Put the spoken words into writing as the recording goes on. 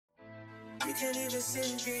You can't even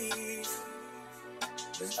see grief.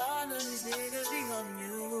 Cause all of these niggas be on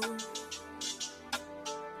you.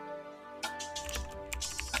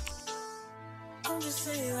 I'm just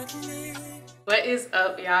saying like me. What is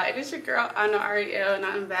up, y'all? It is your girl Anna Ariel, and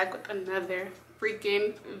I'm back with another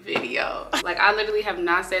freaking video. Like, I literally have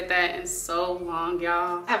not said that in so long,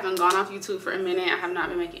 y'all. I have been gone off YouTube for a minute. I have not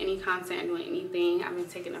been making any content, doing anything. I've been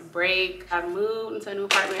taking a break. I've moved into a new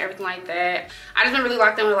apartment, everything like that. I just been really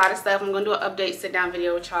locked in with a lot of stuff. I'm gonna do an update sit down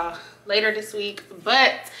video with y'all later this week,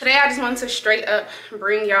 but today I just wanted to straight up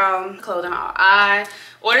bring y'all clothing haul. I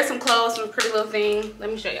ordered some clothes from Pretty Little Thing. Let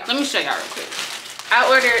me show y'all real quick. I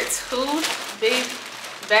ordered 2 big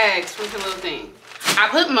bags from Pretty Little Thing. I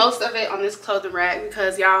put most of it on this clothing rack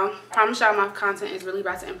because y'all, promise y'all my content is really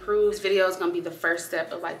about to improve. This video is gonna be the first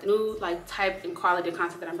step of like the new type and quality of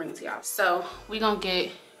content that I'm bringing to y'all. So we gonna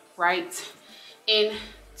get right into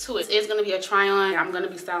it. It's gonna be a try on. I'm gonna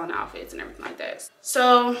be styling the outfits and everything like that.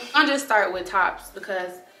 So I'm just start with tops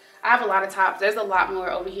because I have a lot of tops. There's a lot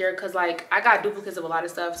more over here because like I got duplicates of a lot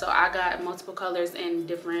of stuff. So I got multiple colors and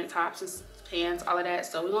different tops and pants, all of that.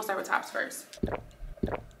 So we're gonna start with tops first.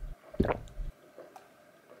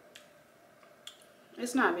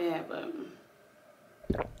 It's not bad, but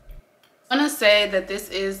I'm gonna say that this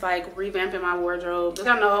is like revamping my wardrobe.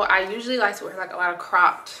 Y'all know I usually like to wear like a lot of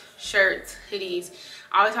cropped shirts, hoodies.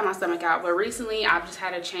 I always have my stomach out, but recently I've just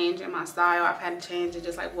had a change in my style. I've had a change in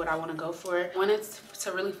just like what I want to go for. I wanted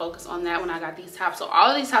to really focus on that when I got these tops. So all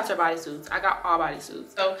of these tops are bodysuits. I got all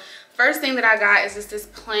bodysuits. So first thing that I got is just this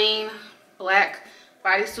plain black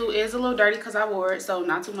bodysuit. Is a little dirty because I wore it, so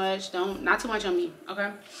not too much. Not too much on me, okay?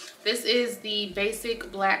 This is the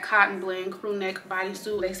basic black cotton blend crew neck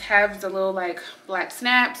bodysuit. They have the little like black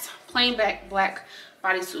snaps, plain black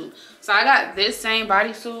bodysuit. So I got this same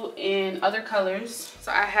bodysuit in other colors.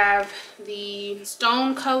 So I have the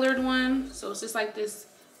stone colored one. So it's just like this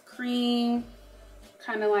cream,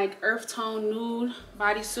 kind of like earth tone nude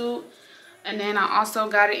bodysuit. And then I also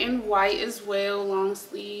got it in white as well, long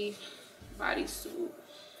sleeve bodysuit.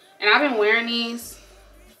 And I've been wearing these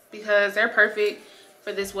because they're perfect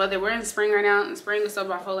for this weather. We're in spring right now, and spring is so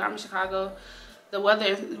bipolar. I'm in Chicago. The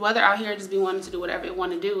weather out here just be wanting to do whatever it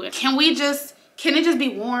want to do. Can it just be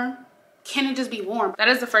warm? Can it just be warm? That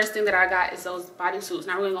is the first thing that I got, is those bodysuits.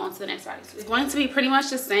 Now we're gonna go on to the next bodysuit. It's going to be pretty much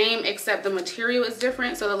the same, except the material is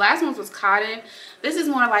different. So the last one was cotton. This is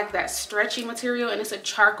more like that stretchy material, and it's a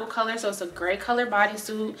charcoal color, so it's a gray color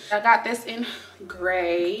bodysuit. I got this in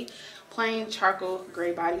gray, plain charcoal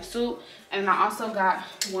gray bodysuit, and I also got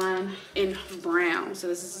one in brown. So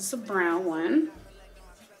this is just a brown one,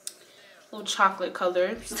 little chocolate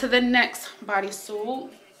color. To the next bodysuit,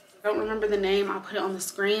 I don't remember the name. I'll put it on the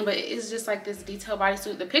screen, but it is just like this detail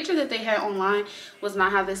bodysuit. The picture that they had online was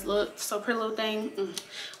not how this looked. So Pretty Little Thing.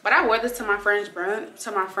 But I wore this to my friend's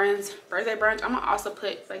birthday brunch. I'm gonna also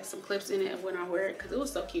put like some clips in it of when I wear it because it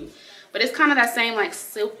was so cute. But it's kind of that same like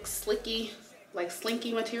silk slicky, like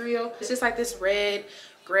slinky material. It's just like this red,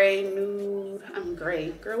 gray, nude,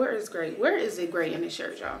 gray. Girl, where is gray? Where is it gray in this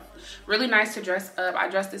shirt, y'all? Really nice to dress up. I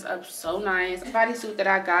dressed this up so nice. The bodysuit that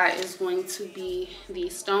I got is going to be the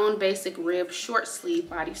Stone Basic Rib short sleeve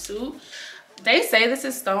bodysuit. They say this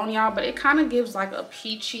is stone, y'all, but it kind of gives like a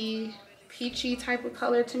peachy type of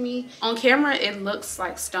color to me. On camera it looks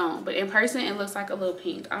like stone, but in person it looks like a little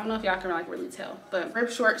pink. I don't know if y'all can like really tell. But rib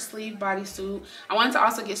short sleeve bodysuit. I wanted to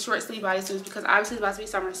also get short sleeve bodysuits because obviously it's about to be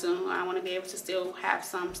summer soon. I want to be able to still have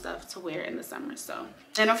some stuff to wear in the summer. So,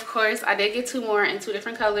 and of course I did get 2 more in 2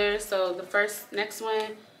 different colors. So the next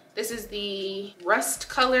one, this is the rust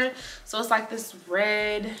color. So it's like this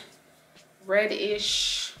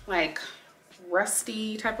reddish, like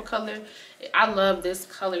rusty type of color. I love this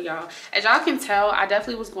color, y'all. As y'all can tell, I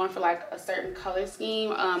definitely was going for like a certain color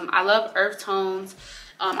scheme. I love earth tones.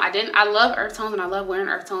 I love earth tones and I love wearing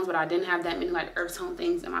earth tones, but I didn't have that many like earth tone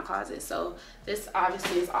things in my closet. So this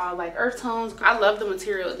obviously is all like earth tones. I love the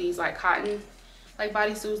material of these like cotton like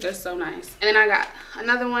bodysuits. They're so nice. And then I got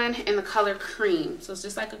another one in the color cream. So it's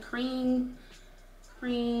just like a cream.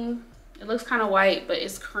 It looks kind of white, but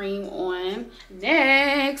it's cream on.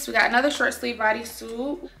 Next, we got another short sleeve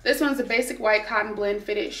bodysuit. This one's a basic white cotton blend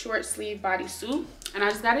fitted short sleeve bodysuit. And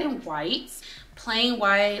I just got it in white. Plain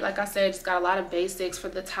white. Like I said, just got a lot of basics for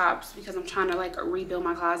the tops because I'm trying to like rebuild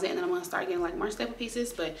my closet, and then I'm gonna start getting like more staple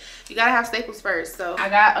pieces, but you gotta have staples first. So I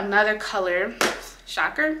got another color.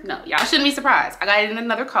 Shocker? No, y'all shouldn't be surprised. I got it in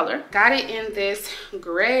another color. Got it in this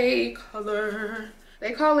gray color.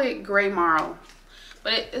 They call it gray marl.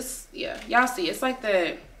 But it's, yeah, y'all see, it's like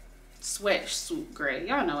the sweatsuit gray.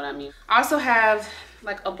 Y'all know what I mean. I also have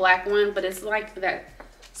like a black one, but it's like that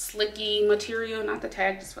slicky material, not the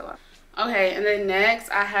tag, just fell off. Okay, and then next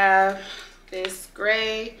I have this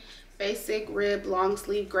gray basic rib long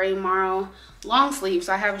sleeve gray marl long sleeve.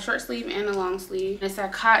 So I have a short sleeve and a long sleeve. It's a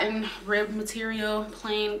cotton rib material,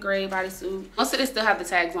 plain gray bodysuit. Most of this still have the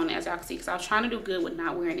tags on it, as y'all can see, because I was trying to do good with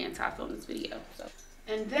not wearing it until I filmed this video. So,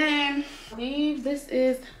 and then I believe these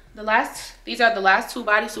are the last 2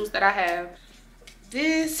 bodysuits that I have.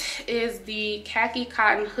 This is the khaki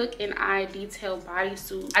cotton hook and eye detail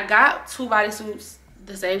bodysuit. I got 2 bodysuits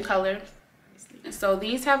the same color, and so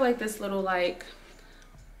these have like this little like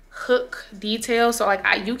hook detail, so like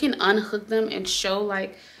you can unhook them and show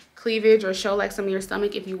like cleavage or show like some of your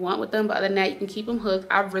stomach if you want with them, but other than that you can keep them hooked.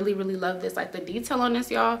 I really love this, like the detail on this,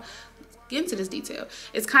 y'all. Get into this detail.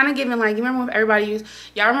 It's kind of giving like, you remember when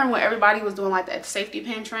y'all remember when everybody was doing like that safety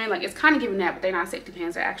pin trend? Like it's kind of giving that, but they're not safety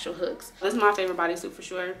pins, they're actual hooks. This is my favorite bodysuit for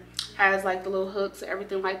sure. Has like the little hooks and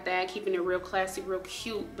everything like that, keeping it real classy, real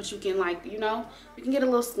cute, but you can like, you know, you can get a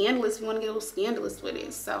little scandalous if you want to get a little scandalous with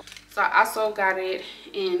it. So I also got it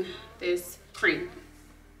in this cream.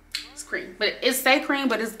 It's cream, but it's stay cream,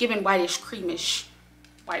 but it's giving whitish creamish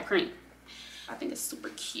white cream. I think it's super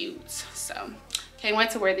cute. So can't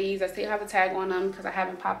wait to wear these. I still have a tag on them because I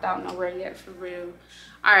haven't popped out nowhere yet for real.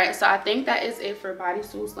 All right, so I think that is it for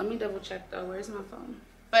bodysuits. Let me double check though. Where's my phone?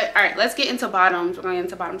 But all right, let's get into bottoms. We're going to get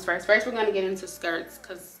into bottoms first. First, we're going to get into skirts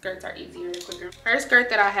because skirts are easier and quicker. First skirt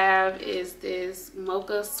that I have is this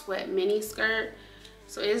mocha sweat mini skirt.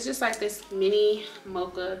 So it's just like this mini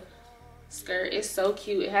mocha skirt. It's so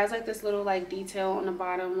cute. It has like this little like detail on the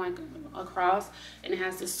bottom, like across, and it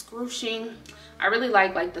has this scrooshing. I really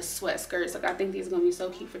like the sweat skirts. Like I think these are gonna be so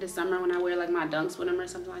cute for the summer when I wear like my dunks with them or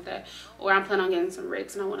something like that, or I'm planning on getting some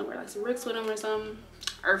Ricks and I want to wear like some Ricks with them or something.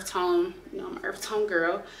 Earth tone, you know, I'm an earth tone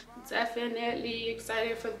girl. Definitely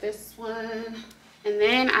excited for this one. And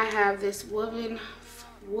then I have this woven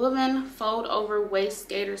fold over waist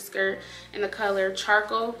skater skirt in the color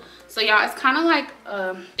charcoal. So y'all, it's kind of like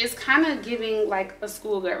it's kind of giving like a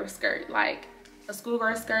schoolgirl skirt, like a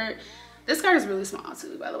schoolgirl skirt. This skirt is really small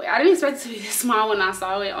too, by the way. I didn't expect it to be this small when I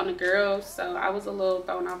saw it on the girls, so I was a little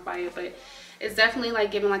thrown off by it, but it's definitely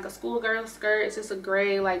like giving like a schoolgirl skirt. It's just a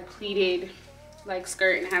gray like pleated like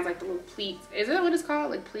skirt, and it has like the little pleats. Is that what it's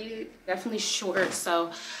called? Like pleated? Definitely short,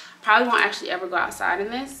 so probably won't actually ever go outside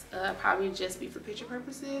in this. Probably just be for picture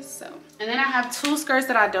purposes. So, and then I have 2 skirts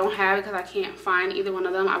that I don't have because I can't find either one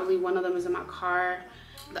of them. I believe one of them is in my car.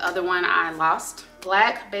 The other one I lost.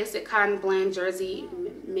 Black basic cotton blend jersey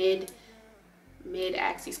mid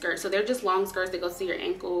axi skirt. So they're just long skirts that go to your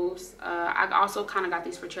ankles. I also kind of got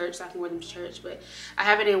these for church, so I can wear them to church, but I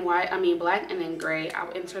have it in black and then gray.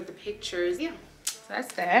 I'll insert the pictures. Yeah, so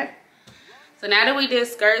that's that. So now that we did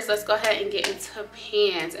skirts, let's go ahead and get into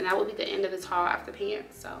pants, and that will be the end of this haul after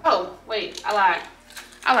pants. So, oh wait, I lied.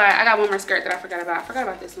 I got one more skirt that I forgot about. I forgot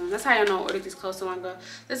about this one. That's how y'all know I ordered these clothes so long ago.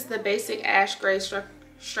 This is the basic ash gray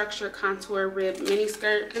structure contour rib mini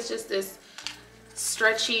skirt. It's just this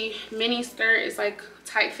stretchy mini skirt. It's like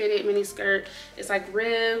tight fitted mini skirt. It's like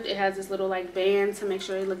ribbed. It has this little like band to make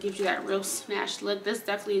sure it gives you that real snatched look. This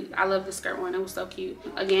definitely, I love the skirt one. It was so cute.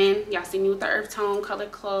 Again, y'all see me with the earth tone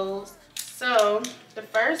colored clothes. So the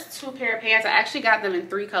first 2 pair of pants, I actually got them in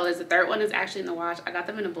 3 colors. The third one is actually in the wash. I got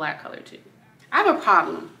them in a black color too. I have a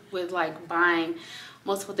problem with like buying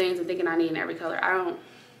multiple things and thinking I need in every color. I don't.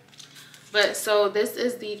 But so this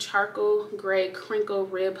is the charcoal gray crinkle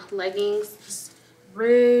rib leggings. Just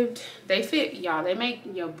ribbed. They fit, y'all. They make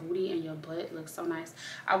your booty and your butt look so nice.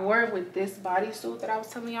 I wore it with this bodysuit that I was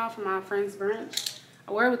telling y'all from my friend's brunch.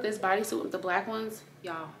 I wore it with this bodysuit with the black ones.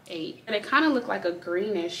 Y'all, 8. And they kind of look like a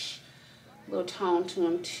greenish little tone to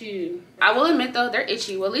them too. I will admit though, they're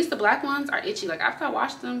itchy. Well, at least the black ones are itchy. Like after I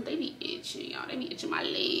wash them, they be itching, y'all. They be itching my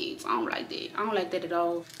legs. I don't like that. I don't like that at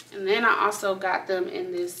all. And then I also got them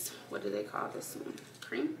in this, what do they call this one?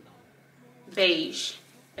 Cream? Beige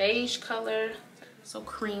color. So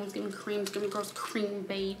creams, give me gross cream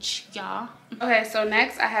beige, y'all. Okay, so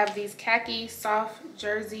next I have these khaki soft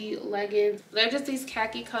jersey leggings. They're just these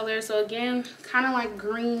khaki colors. So again, kind of like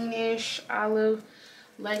greenish olive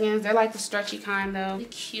leggings. They're like the stretchy kind though. Really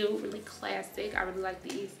cute, really classic. I really like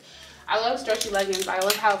these. I love stretchy leggings. I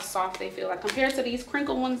love how soft they feel. Like compared to these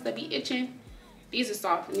crinkle ones that be itching, these are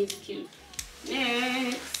soft and these are cute.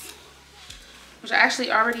 Next, which I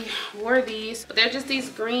actually already wore these, but they're just these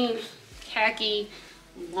green khaki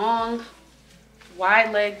long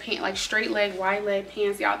wide leg pants, like straight leg wide leg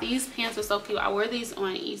pants. Y'all, these pants are so cute. I wore these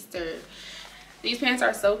on Easter. These pants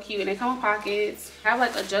are so cute and they come with pockets. I have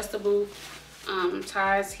like adjustable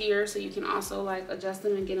ties here, so you can also like adjust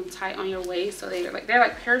them and get them tight on your waist. So they're like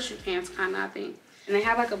parachute pants kind of, I think. And they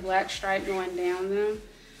have like a black stripe going down them.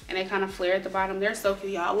 and they kind of flare at the bottom. They're so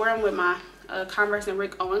cute, y'all. I wore them with my Converse and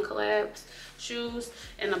Rick Owen collabs shoes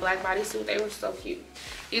and the black bodysuit. They were so cute.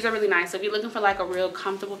 These are really nice. So if you're looking for like a real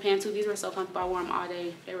comfortable pantsuit, these were so comfortable. I wore them all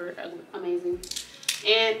day. They were amazing.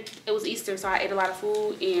 And it was Easter, so I ate a lot of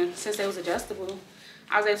food, and since they was adjustable,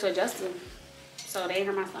 I was able to adjust them so they ain't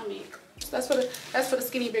hurt my stomach. So that's for the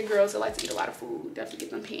skinny big girls that like to eat a lot of food. Definitely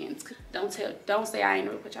get them pants. Don't say I ain't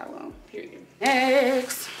never put y'all on. Period.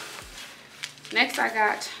 Next I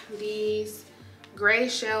got these gray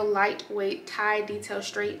shell lightweight tie detail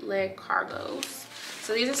straight leg cargos.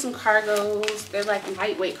 So these are some cargos. They're like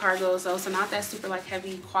lightweight cargos though, so not that super like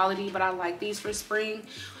heavy quality, but I like these for spring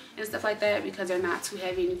and stuff like that because they're not too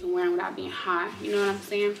heavy and you can wear them without being hot, you know what I'm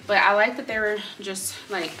saying? But I like that they were just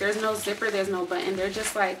like, there's no zipper, there's no button, they're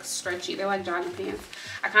just like stretchy. They're like jogging pants.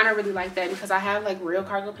 I kind of really like that because I have like real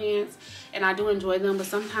cargo pants and I do enjoy them, but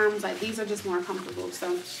sometimes like these are just more comfortable.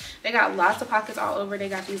 So they got lots of pockets all over. They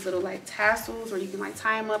got these little like tassels where you can like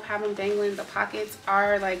tie them up, have them dangling. The pockets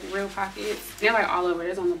are like real pockets. They're like all over.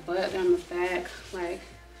 There's on the butt, they're on the back. Like,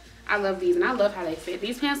 I love these and I love how they fit.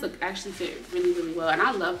 These pants actually fit really, really well, and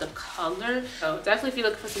I love the color. So definitely if you're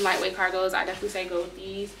looking for some lightweight cargos, I definitely say go with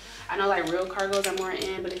these. I know like real cargos are more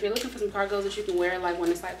in, but if you're looking for some cargos that you can wear like when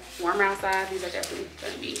it's like warmer outside, these are definitely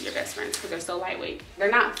gonna be your best friends because they're so lightweight.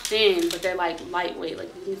 They're not thin, but they're like lightweight.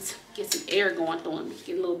 Like you can get some air going through them, you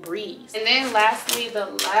get a little breeze. And then lastly, the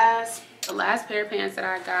last pair of pants that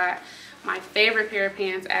I got, my favorite pair of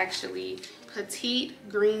pants actually, petite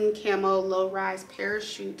green camo low-rise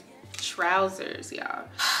parachute trousers, y'all.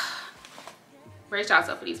 Brace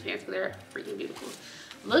yourself for these pants because they're freaking beautiful.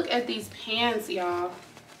 Look at these pants, y'all.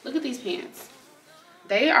 Look at these pants.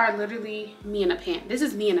 They are literally me in a pant. This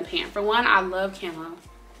is me in a pant. For one, I love camo.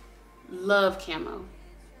 Love camo.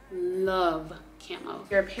 Love camo.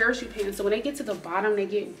 They're parachute pants, so when they get to the bottom, they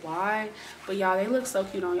get wide. But y'all, they look so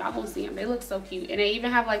cute on. Y'all gonna see them. They look so cute. And they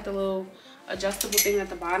even have like the little adjustable thing at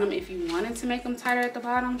the bottom if you wanted to make them tighter at the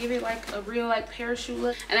bottom, give it like a real like parachute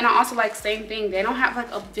look. And then I also like same thing, they don't have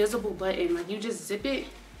like a visible button, like you just zip it.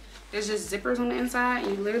 There's just zippers on the inside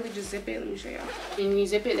and you literally just zip it. Let me show y'all. And when you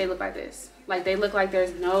zip it, they look like this. Like they look like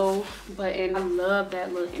there's no button. I love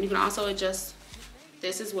that look. And you can also adjust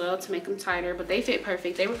this as well to make them tighter, but they fit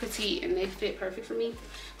perfect. They were petite and they fit perfect for me.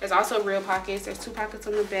 There's also real pockets. There's 2 pockets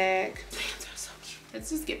on the back. Pants are so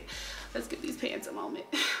cute. Let's give these pants a moment.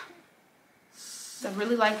 I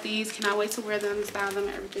really like these. Cannot wait to wear them, style them,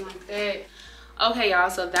 and everything like that. Okay,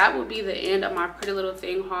 y'all, so that would be the end of my pretty little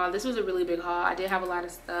thing haul. This was a really big haul. I did have a lot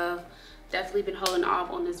of stuff. Definitely been holding off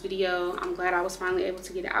on this video. I'm glad I was finally able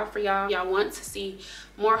to get it out for y'all. Y'all want to see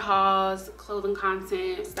more hauls, clothing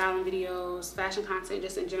content, styling videos, fashion content,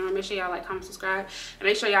 just in general. Make sure y'all like, comment, subscribe, and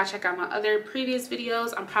make sure y'all check out my other previous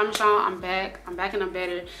videos. I promise y'all I'm back and I'm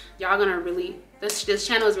better. Y'all gonna really, this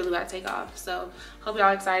channel is really about to take off. So hope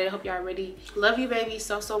y'all excited, hope y'all ready. Love you babies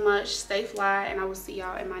so much. Stay fly, and I will see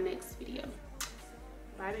y'all in my next video.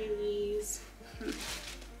 Bye babies.